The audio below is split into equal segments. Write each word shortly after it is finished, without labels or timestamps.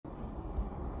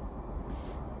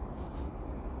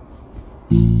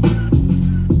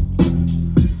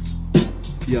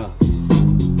Yeah.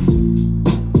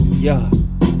 Yeah.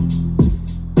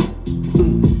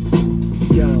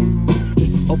 Yo,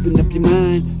 just open up your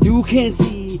mind. You can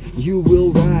see, you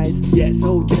will rise. Yes,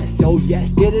 oh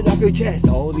yes, get it off your chest.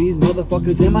 All these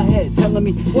motherfuckers in my head telling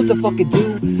me what the fuck to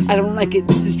do. I don't like it,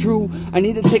 this is true. I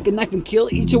need to take a knife and kill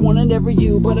each one and every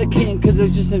you, but I can't, cause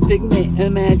it's just a figment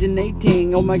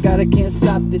imaginating. Oh my god, I can't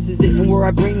stop, this is it, and where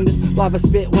I bring this lava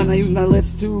spit when I use my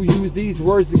lips to use these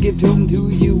words to give to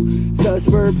you.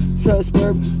 Suburb,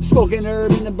 smoking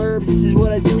herb in the burbs. This is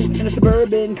what I do in a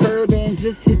suburban curbing.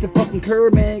 Just hit the fucking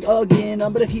curb and again.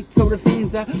 I'm gonna heat so the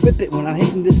things I rip it when I'm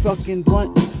hitting this fucking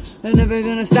blunt. I'm never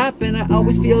gonna stop, and I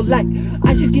always feel like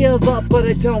I should give up, but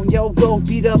I don't. Yo, go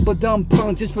beat up a dumb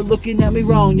punk just for looking at me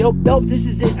wrong. Yo, dope, this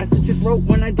is it. I such a throat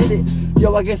when I did it.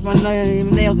 Yo, I guess my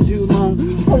nails are too long.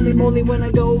 Holy moly, when I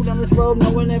go down this road,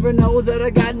 no one ever knows that I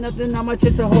got nothing on my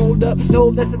chest to hold up. No,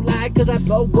 that's a lie, cause I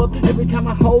blow up every time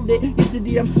I hold it.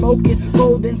 Yesterday I'm smoking,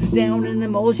 holding down in the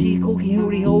moshi, cookie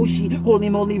hootie hoshi, holy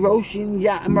moly Roshin.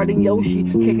 Yeah, I'm riding Yoshi,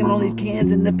 kicking all these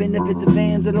cans and the benefits of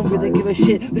fans. I don't really give a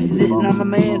shit. This is it, and I'm a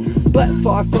man. But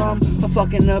far from a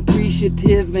fucking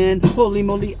appreciative man. Holy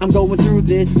moly, I'm going through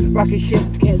this rocket ship,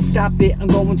 can't stop it. I'm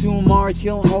going to Mars,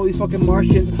 killing all these fucking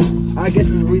Martians. I guess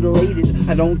we're related.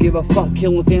 I don't give a fuck,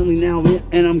 killing family now,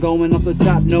 and I'm going off the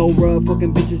top. No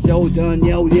fucking bitches, yo, done,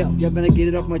 yo, better get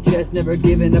it off my chest. Never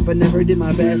giving up, I never did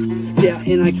my best. Yeah,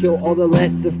 and I kill all the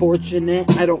less fortunate.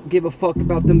 I don't give a fuck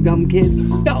about them dumb kids.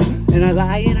 Yo, and I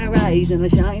lie and I rise and I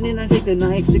shine and I take the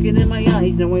knife, stick it in my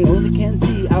eyes. Now I only can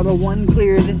see out of one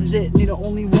clear. This is it, need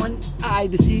only one eye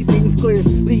to see things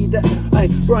clearly. That I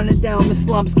run it down the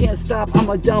slumps, can't stop, I'm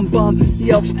a dumb bum.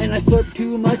 Yup, and I slurp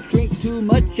too much, drink too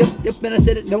much. Yup, and I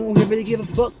said it, no one really give a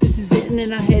fuck. This is it, and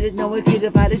then I hate it. No one can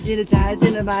divide it, sanitize,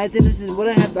 innovize, and this is what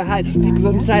I have to hide deep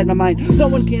inside my mind. No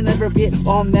one can ever get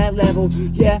on that level.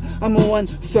 Yeah, I'm the one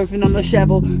surfing on the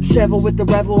shovel with the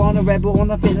rebel on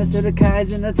a fitness to the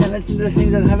kais and the tenets and the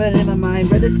things that I have it in my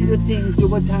mind. Ready to the things,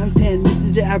 do it times 10. This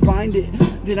is it, I find it,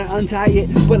 then I untie it,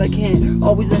 but I can't.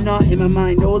 Always a knot in my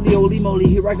mind. Holy moly,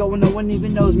 here I go and no one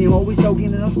even knows me. I'm always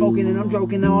talking and I'm smoking and I'm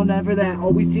joking. No, never that.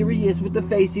 Always serious with the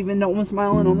face, even though I'm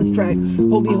smiling on this track.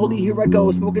 Holy, here I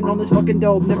go, smoking on this fucking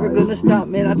dope. Never gonna stop,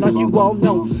 man. I thought you all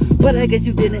know, but I guess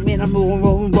you didn't, man. I'm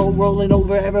rolling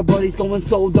over. Everybody's going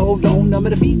so dope. I'm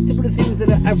gonna feet to the things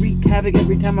that I wreak havoc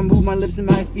every time I move my lips and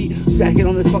my feet. Smacking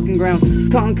on this fucking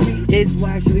ground. Concrete is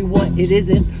actually what it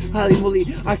isn't. Holy moly,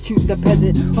 I shoot the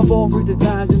peasant. I fall through the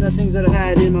times and the things that I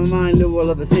had in my mind. No one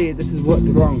will ever say it. This is what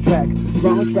the wrong track.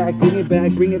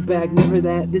 Bring it back, never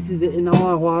that. This is it, and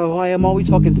why I'm always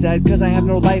fucking sad, cause I have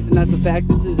no life, and that's a fact.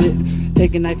 This is it.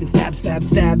 Take a knife and stab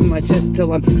in my chest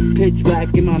till I'm pitch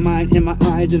black in my mind, in my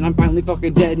eyes, and I'm finally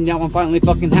fucking dead. And now I'm finally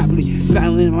fucking happily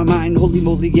smiling in my mind. Holy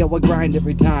moly, yeah, I grind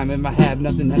every time, and I have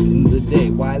nothing at the end of the day.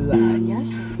 Why lie?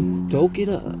 Yes. Doke it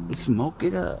up, smoke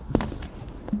it up.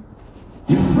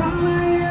 Right.